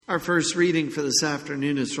Our first reading for this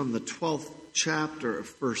afternoon is from the 12th chapter of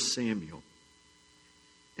 1 Samuel.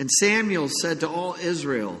 And Samuel said to all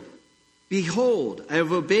Israel, "Behold, I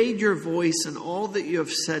have obeyed your voice in all that you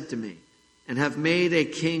have said to me, and have made a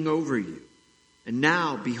king over you. And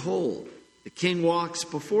now, behold, the king walks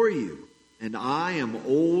before you, and I am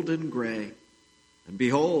old and gray. And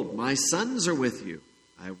behold, my sons are with you.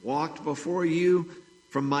 I have walked before you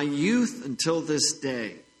from my youth until this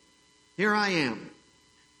day. Here I am.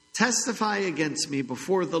 Testify against me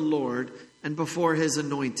before the Lord and before his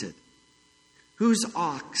anointed. Whose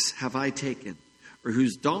ox have I taken, or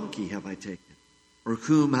whose donkey have I taken, or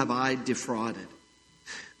whom have I defrauded?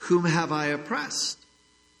 Whom have I oppressed?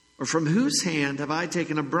 Or from whose hand have I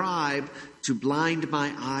taken a bribe to blind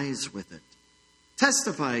my eyes with it?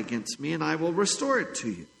 Testify against me, and I will restore it to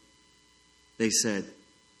you." They said,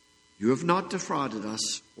 "You have not defrauded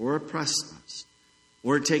us, or oppressed us,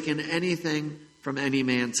 or taken anything from any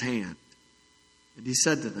man's hand." And he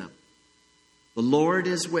said to them, "The Lord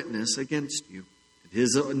is witness against you, and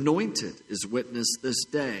his anointed is witness this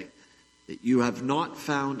day, that you have not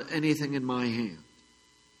found anything in my hand."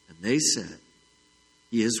 And they said,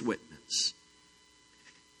 "He is witness."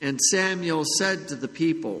 And Samuel said to the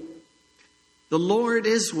people, "The Lord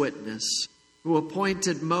is witness, who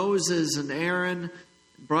appointed Moses and Aaron,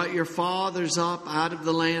 and brought your fathers up out of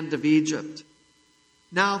the land of Egypt.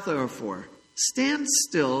 Now, therefore, stand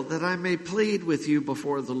still, that I may plead with you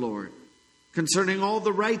before the Lord concerning all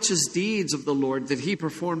the righteous deeds of the Lord that he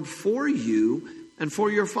performed for you and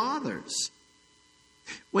for your fathers.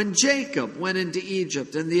 When Jacob went into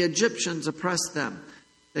Egypt and the Egyptians oppressed them,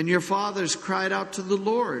 then your fathers cried out to the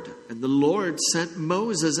Lord, and the Lord sent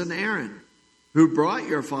Moses and Aaron, who brought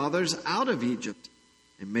your fathers out of Egypt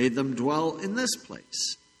and made them dwell in this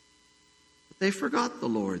place. But they forgot the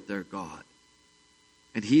Lord their God.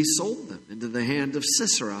 And he sold them into the hand of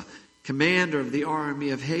Sisera, commander of the army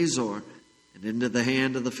of Hazor, and into the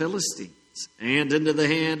hand of the Philistines, and into the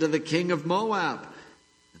hand of the king of Moab.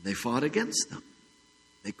 And they fought against them.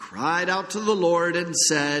 They cried out to the Lord and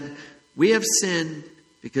said, "We have sinned,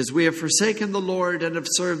 because we have forsaken the Lord and have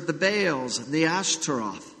served the Baals and the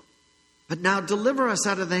Ashtaroth. But now deliver us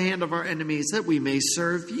out of the hand of our enemies, that we may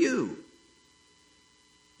serve you."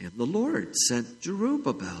 And the Lord sent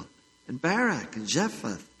Jerubbaal and Barak and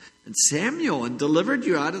Jephthah and Samuel, and delivered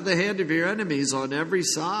you out of the hand of your enemies on every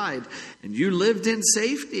side, and you lived in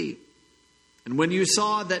safety. And when you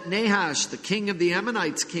saw that Nahash, the king of the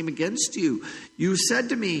Ammonites, came against you, you said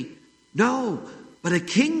to me, "No, but a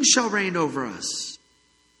king shall reign over us."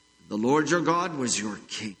 And the Lord your God was your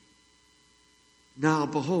king. Now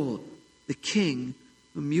behold, the king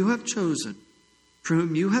whom you have chosen, for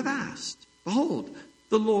whom you have asked, behold,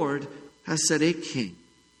 the Lord has set a king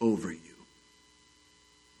over you.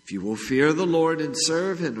 If you will fear the Lord and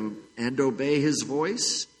serve him and obey his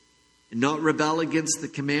voice, and not rebel against the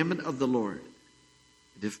commandment of the Lord,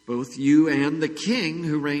 and if both you and the king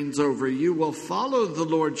who reigns over you will follow the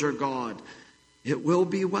Lord your God, it will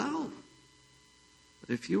be well. But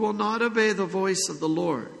if you will not obey the voice of the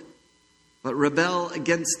Lord, but rebel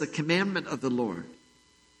against the commandment of the Lord,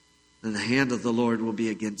 then the hand of the Lord will be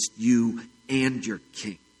against you and your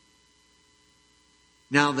king.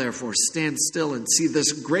 Now, therefore, stand still and see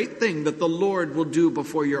this great thing that the Lord will do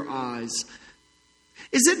before your eyes.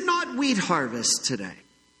 Is it not wheat harvest today?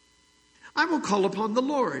 I will call upon the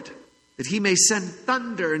Lord, that he may send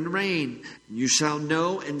thunder and rain, and you shall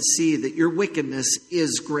know and see that your wickedness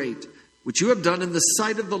is great, which you have done in the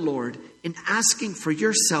sight of the Lord, in asking for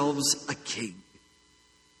yourselves a king.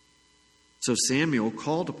 So Samuel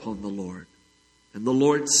called upon the Lord, and the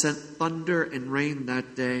Lord sent thunder and rain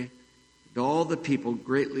that day. And all the people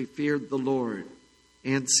greatly feared the Lord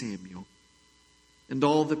and Samuel. And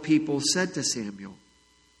all the people said to Samuel,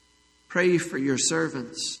 "Pray for your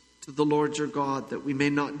servants to the Lord your God, that we may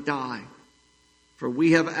not die. For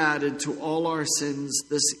we have added to all our sins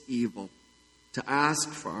this evil, to ask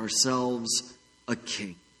for ourselves a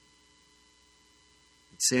king."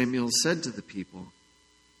 And Samuel said to the people,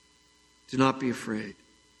 "Do not be afraid.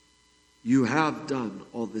 You have done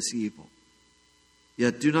all this evil.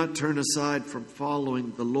 Yet do not turn aside from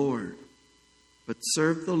following the Lord, but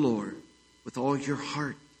serve the Lord with all your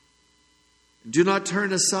heart. And do not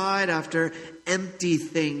turn aside after empty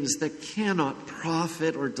things that cannot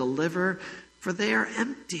profit or deliver, for they are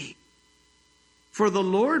empty. For the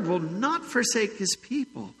Lord will not forsake his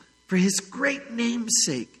people for his great name's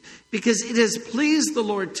sake, because it has pleased the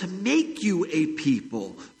Lord to make you a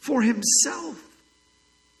people for himself.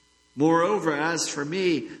 Moreover, as for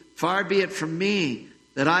me, far be it from me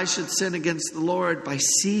that I should sin against the Lord by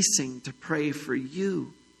ceasing to pray for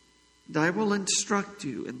you. and I will instruct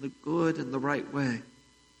you in the good and the right way.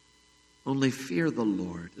 Only fear the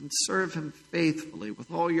Lord and serve him faithfully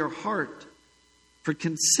with all your heart. For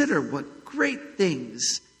consider what great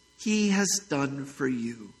things he has done for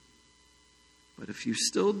you. But if you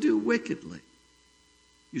still do wickedly,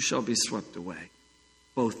 you shall be swept away,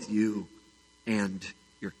 both you and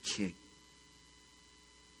your king.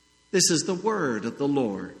 This is the word of the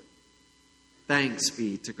Lord. Thanks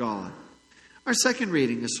be to God. Our second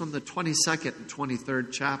reading is from the 22nd and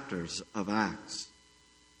 23rd chapters of Acts.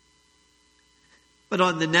 But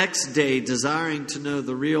on the next day, desiring to know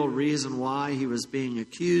the real reason why he was being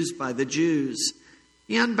accused by the Jews,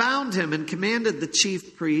 he unbound him and commanded the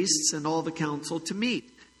chief priests and all the council to meet.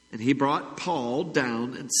 And he brought Paul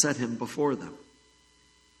down and set him before them.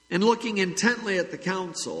 And looking intently at the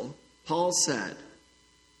council, Paul said,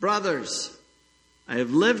 "Brothers, I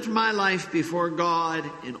have lived my life before God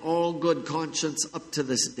in all good conscience up to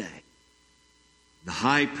this day." The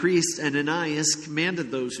high priest Ananias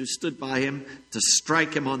commanded those who stood by him to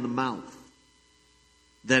strike him on the mouth.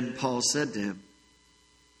 Then Paul said to him,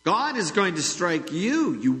 "God is going to strike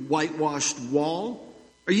you, you whitewashed wall.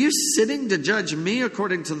 Are you sitting to judge me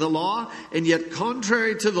according to the law, and yet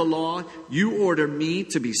contrary to the law, you order me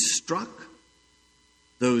to be struck?"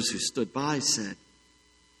 Those who stood by said,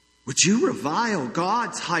 "Would you revile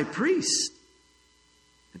God's high priest?"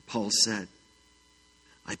 And Paul said,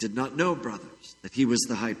 "I did not know, brothers, that he was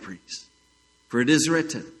the high priest. For it is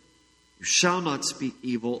written, 'You shall not speak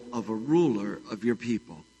evil of a ruler of your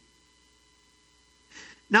people.'"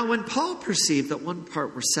 Now when Paul perceived that one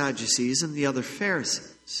part were Sadducees and the other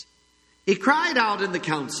Pharisees, he cried out in the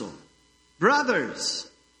council, "Brothers,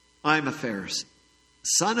 I am a Pharisee,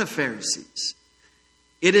 son of Pharisees.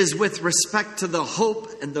 It is with respect to the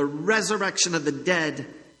hope and the resurrection of the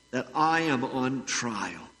dead that I am on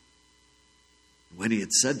trial." When he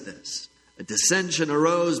had said this, a dissension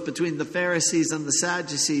arose between the Pharisees and the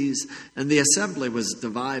Sadducees, and the assembly was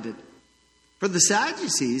divided. For the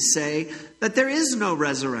Sadducees say that there is no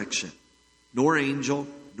resurrection, nor angel,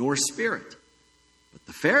 nor spirit. But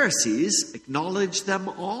the Pharisees acknowledge them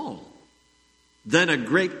all. Then a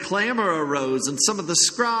great clamor arose, and some of the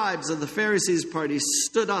scribes of the Pharisees' party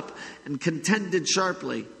stood up and contended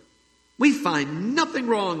sharply, "We find nothing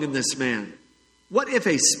wrong in this man. What if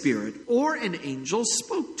a spirit or an angel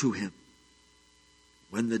spoke to him?"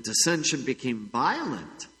 When the dissension became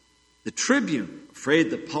violent, the tribune, afraid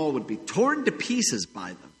that Paul would be torn to pieces by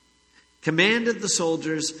them, commanded the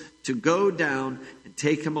soldiers to go down and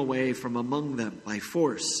take him away from among them by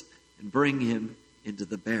force and bring him into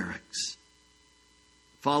the barracks.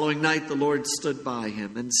 The following night the Lord stood by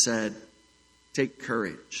him and said, "Take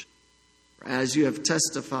courage, for as you have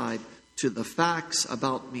testified to the facts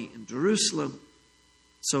about me in Jerusalem,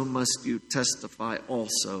 so must you testify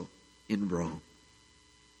also in Rome."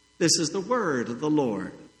 This is the word of the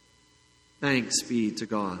Lord. Thanks be to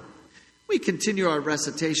God. We continue our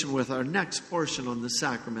recitation with our next portion on the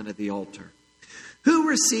sacrament of the altar. Who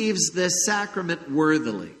receives this sacrament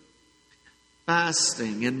worthily?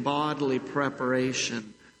 Fasting and bodily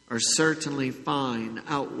preparation are certainly fine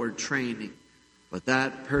outward training, but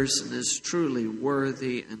that person is truly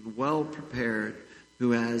worthy and well prepared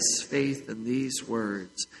who has faith in these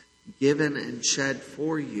words, "Given and shed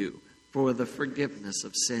for you for the forgiveness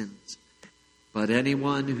of sins." But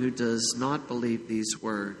anyone who does not believe these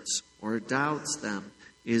words or doubts them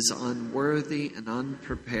is unworthy and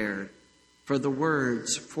unprepared, for the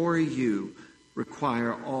words "for you"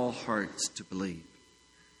 require all hearts to believe.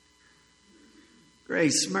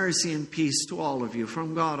 Grace, mercy, and peace to all of you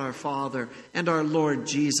from God our Father and our Lord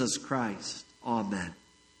Jesus Christ. Amen.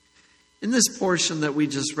 In this portion that we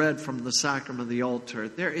just read from the sacrament of the altar,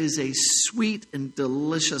 there is a sweet and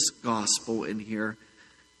delicious gospel in here.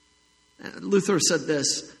 Luther said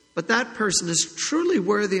this, "But that person is truly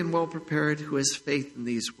worthy and well prepared who has faith in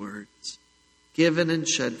these words, 'Given and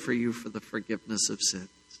shed for you for the forgiveness of sins.'"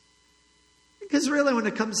 Because really when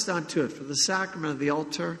it comes down to it, for the sacrament of the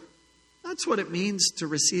altar, that's what it means to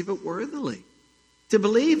receive it worthily. To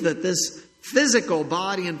believe that this physical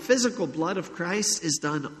body and physical blood of Christ is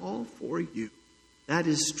done all for you. That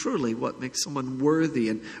is truly what makes someone worthy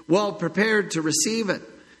and well prepared to receive it.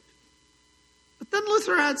 But then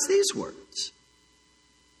Luther adds these words.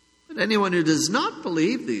 But anyone who does not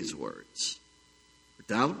believe these words or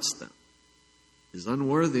doubts them is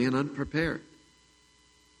unworthy and unprepared.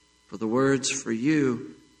 For the words "for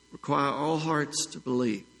you" require all hearts to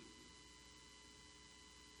believe.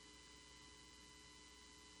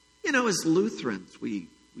 You know, as Lutherans, we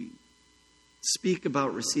speak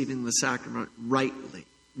about receiving the sacrament rightly,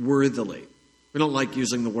 worthily. We don't like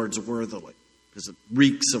using the words "worthily." because it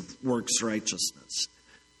reeks of works righteousness.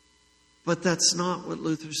 But that's not what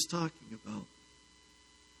Luther's talking about.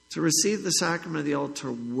 To receive the sacrament of the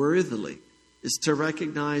altar worthily is to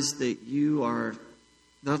recognize that you are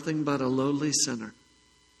nothing but a lowly sinner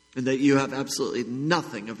and that you have absolutely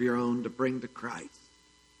nothing of your own to bring to Christ.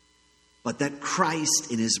 But that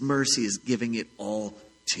Christ in his mercy is giving it all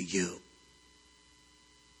to you.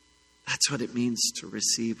 That's what it means to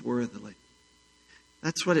receive worthily.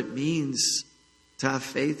 That's what it means to have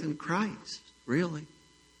faith in Christ, really.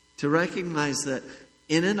 To recognize that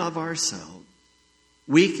in and of ourselves,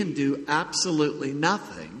 we can do absolutely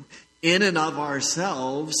nothing in and of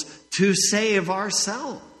ourselves to save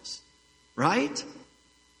ourselves, right?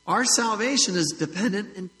 Our salvation is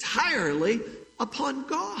dependent entirely upon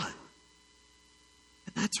God.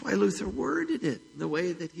 And that's why Luther worded it the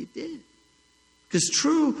way that he did. Because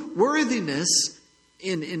true worthiness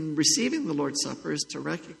in receiving the Lord's Supper is to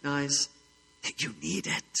recognize that you need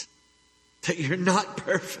it, that you're not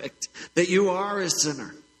perfect, that you are a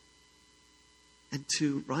sinner. And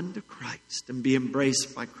to run to Christ and be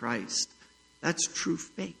embraced by Christ. That's true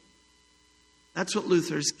faith. That's what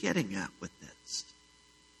Luther's getting at with this.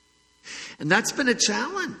 And that's been a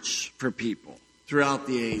challenge for people throughout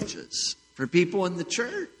the ages, for people in the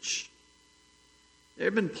church. There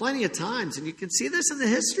have been plenty of times, and you can see this in the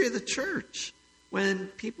history of the church, when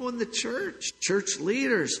people in the church, church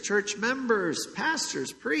leaders, church members,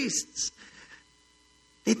 pastors, priests,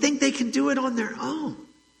 they think they can do it on their own.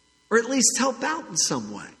 Or at least help out in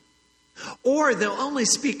some way. Or they'll only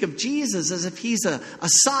speak of Jesus as if he's a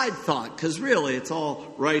side thought. Because really, it's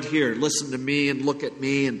all right here. Listen to me and look at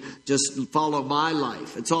me and just follow my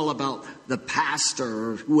life. It's all about the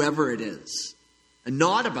pastor or whoever it is. And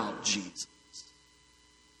not about Jesus.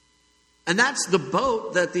 And that's the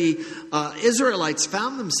boat that the Israelites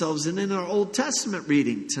found themselves in our Old Testament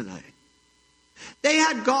reading tonight. They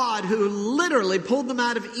had God who literally pulled them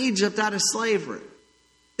out of Egypt, out of slavery.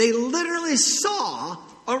 They literally saw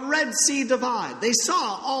a Red Sea divide. They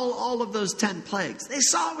saw all of those 10 plagues. They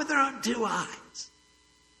saw it with their own 2 eyes.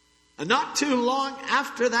 And not too long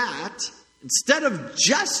after that, instead of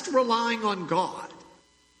just relying on God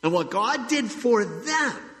and what God did for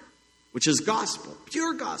them, which is gospel,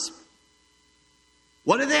 pure gospel,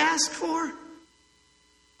 what did they ask for?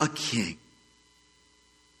 A king.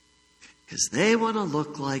 Because they want to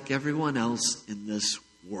look like everyone else in this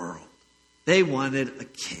world. They wanted a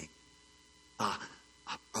king, a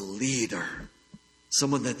leader,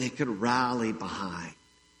 someone that they could rally behind,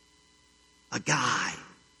 a guy,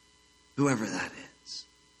 whoever that is,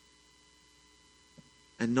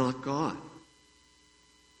 and not God.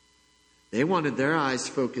 They wanted their eyes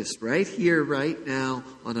focused right here, right now,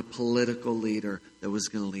 on a political leader that was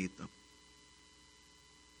going to lead them.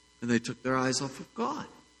 And they took their eyes off of God.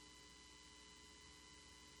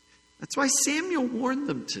 That's why Samuel warned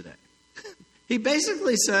them today. He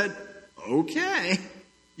basically said, okay,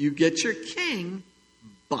 you get your king,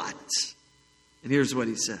 but. And here's what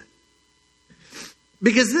he said.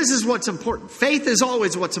 Because this is what's important. Faith is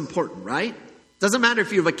always what's important, right? Doesn't matter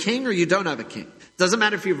if you have a king or you don't have a king. Doesn't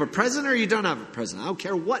matter if you have a president or you don't have a president. I don't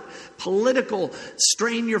care what political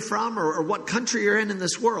strain you're from or what country you're in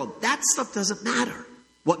this world. That stuff doesn't matter.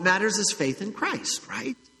 What matters is faith in Christ,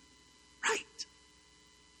 right? Right.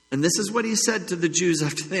 And this is what he said to the Jews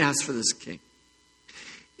after they asked for this king.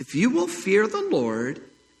 If you will fear the Lord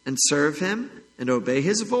and serve him and obey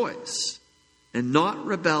his voice and not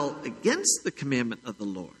rebel against the commandment of the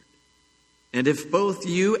Lord, and if both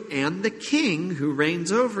you and the king who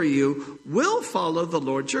reigns over you will follow the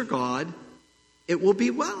Lord your God, it will be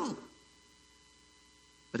well.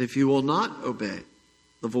 But if you will not obey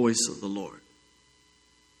the voice of the Lord,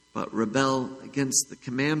 but rebel against the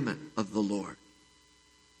commandment of the Lord,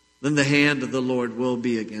 then the hand of the Lord will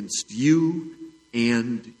be against you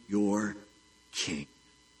and your king.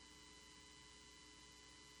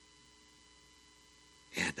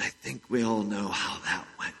 And I think we all know how that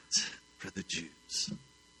went for the Jews.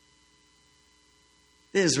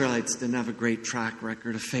 The Israelites didn't have a great track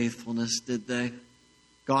record of faithfulness, did they?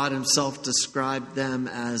 God himself described them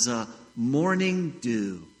as a morning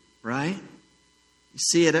dew, right? You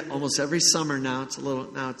see it almost every summer now.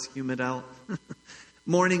 Now it's humid out.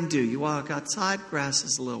 Morning dew. You walk outside, grass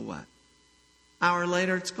is a little wet. Hour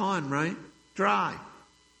later, it's gone, right? Dry.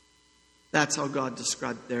 That's how God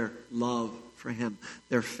described their love for him,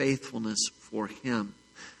 their faithfulness for him.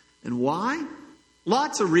 And why?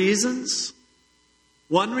 Lots of reasons.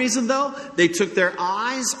 One reason, though, they took their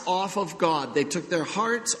eyes off of God. They took their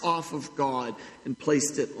hearts off of God and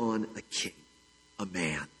placed it on a king, a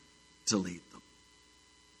man, to lead them.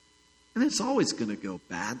 And it's always going to go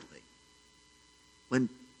badly. when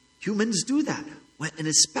humans do that, and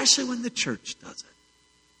especially when the church does it.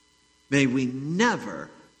 May we never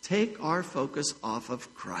take our focus off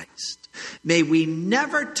of Christ. May we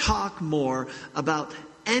never talk more about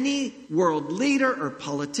any world leader or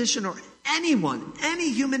politician or anyone, any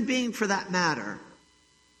human being for that matter,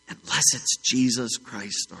 unless it's Jesus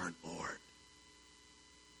Christ our Lord.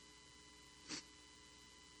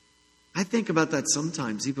 I think about that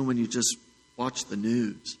sometimes, even when you just watch the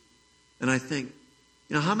news. And I think,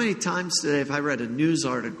 how many times today have I read a news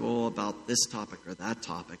article about this topic or that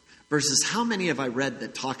topic versus how many have I read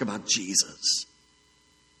that talk about Jesus?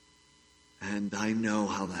 And I know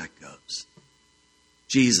how that goes.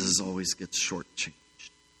 Jesus always gets shortchanged.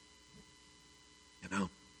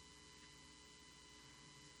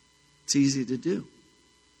 It's easy to do.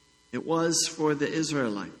 It was for the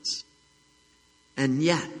Israelites. And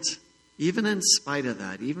yet, even in spite of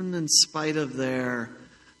that, even in spite of their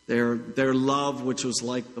love, which was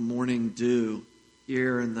like the morning dew,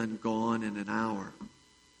 here and then gone in an hour,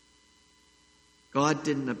 God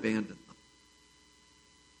didn't abandon them.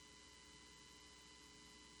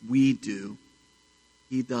 We do.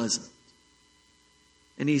 He doesn't.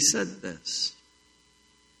 And he said this.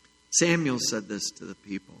 Samuel said this to the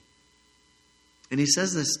people. And he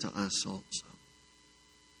says this to us also.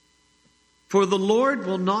 For the Lord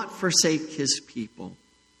will not forsake his people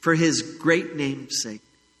for his great name's sake,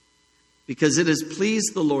 because it has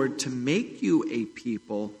pleased the Lord to make you a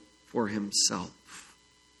people for himself.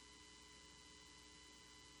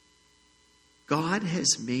 God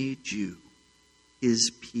has made you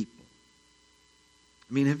his people.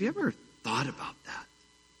 I mean, have you ever thought about that?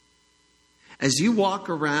 As you walk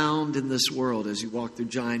around in this world, as you walk through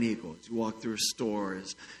Giant Eagle, as you walk through a store,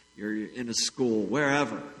 as you're in a school,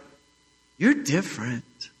 wherever, you're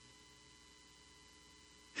different.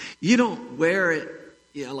 You don't wear it,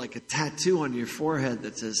 like a tattoo on your forehead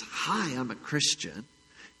that says, "Hi, I'm a Christian."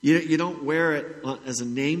 You don't wear it as a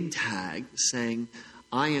name tag saying,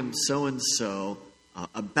 "I am so-and-so,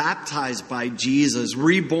 baptized by Jesus,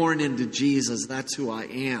 reborn into Jesus, that's who I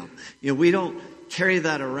am." We don't carry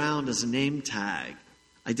that around as a name tag,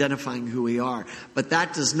 identifying who we are. But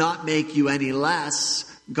that does not make you any less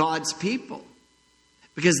God's people.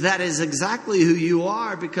 Because that is exactly who you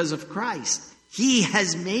are because of Christ. He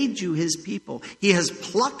has made you his people. He has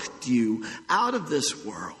plucked you out of this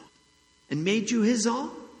world and made you his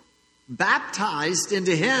own. Baptized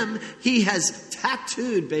into him, he has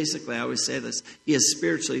tattooed, basically, I always say this, he has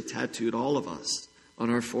spiritually tattooed all of us on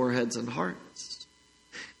our foreheads and hearts.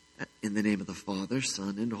 In the name of the Father,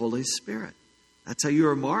 Son, and Holy Spirit. That's how you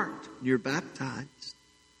are marked. You're baptized.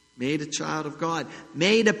 Made a child of God.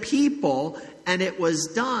 Made a people. And it was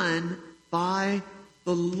done by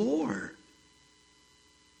the Lord.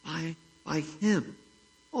 By him.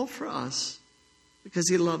 All for us. Because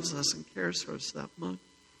he loves us and cares for us that much.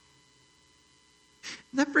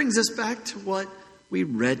 And that brings us back to what we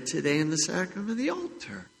read today in the sacrament of the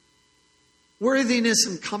altar. Worthiness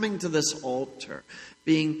in coming to this altar.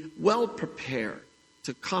 Being well prepared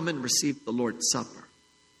to come and receive the Lord's Supper.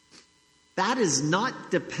 That is not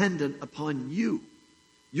dependent upon you.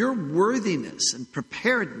 Your worthiness and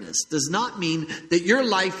preparedness does not mean that your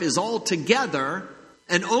life is all together,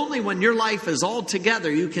 and only when your life is all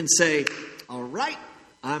together you can say, "All right,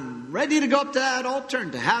 I'm ready to go up to that altar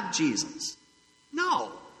and to have Jesus."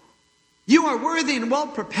 No. You are worthy and well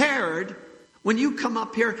prepared when you come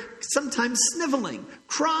up here, sometimes sniveling,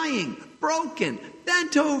 crying, broken,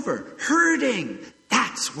 bent over, hurting.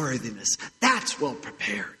 That's worthiness. That's well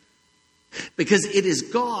prepared. Because it is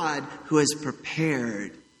God who has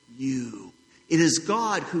prepared you. It is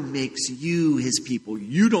God who makes you his people.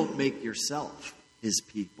 You don't make yourself his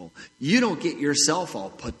people. You don't get yourself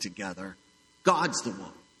all put together. God's the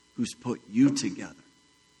one who's put you together.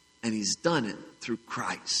 And he's done it through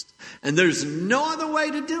Christ. And there's no other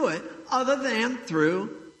way to do it other than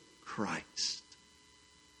through Christ.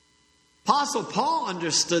 Apostle Paul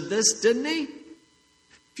understood this, didn't he?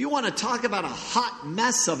 If you want to talk about a hot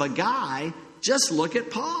mess of a guy, just look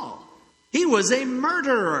at Paul. He was a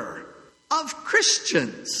murderer of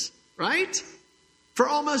Christians, right? For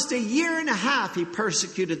almost a year and a half, he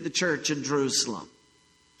persecuted the church in Jerusalem,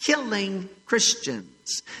 killing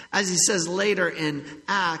Christians. As he says later in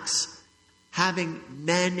Acts, having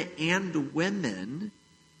men and women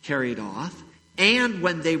carried off. And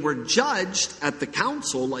when they were judged at the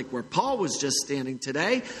council, like where Paul was just standing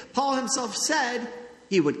today, Paul himself said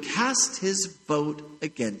he would cast his vote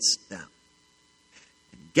against them.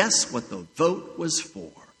 And guess what the vote was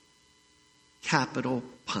for? Capital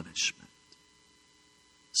punishment.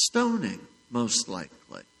 Stoning, most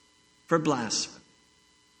likely, for blasphemy.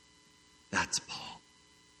 That's Paul.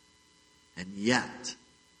 And yet,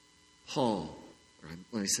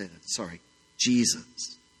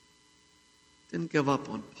 Jesus didn't give up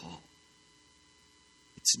on Paul.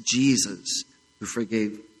 It's Jesus who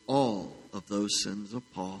forgave all of those sins of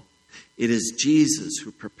Paul. It is Jesus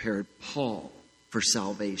who prepared Paul for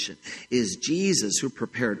salvation. It is Jesus who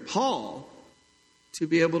prepared Paul to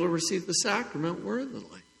be able to receive the sacrament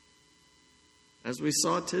worthily. As we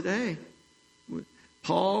saw today,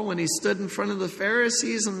 Paul, when he stood in front of the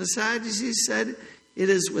Pharisees and the Sadducees, said, "It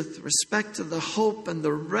is with respect to the hope and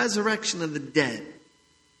the resurrection of the dead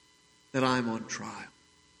that I'm on trial."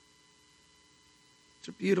 It's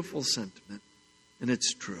a beautiful sentiment, and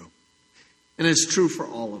it's true. And it's true for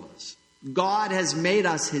all of us. God has made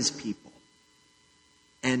us his people,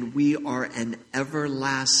 and we are an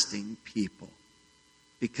everlasting people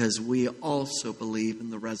because we also believe in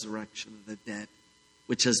the resurrection of the dead,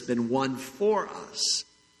 which has been won for us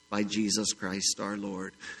by Jesus Christ our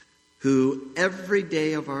Lord, who every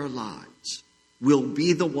day of our lives will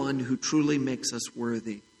be the one who truly makes us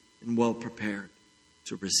worthy and well prepared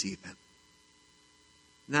to receive him.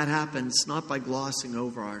 And that happens not by glossing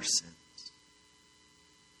over our sins,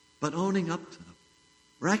 but owning up to them,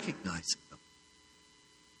 recognizing them.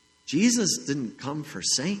 Jesus didn't come for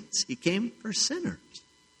saints, he came for sinners,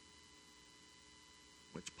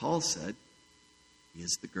 which Paul said, he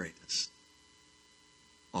is the greatest.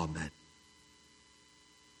 Amen.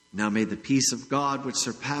 Now may the peace of God, which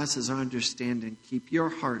surpasses our understanding, keep your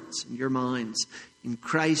hearts and your minds in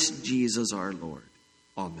Christ Jesus our Lord.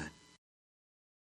 Amen.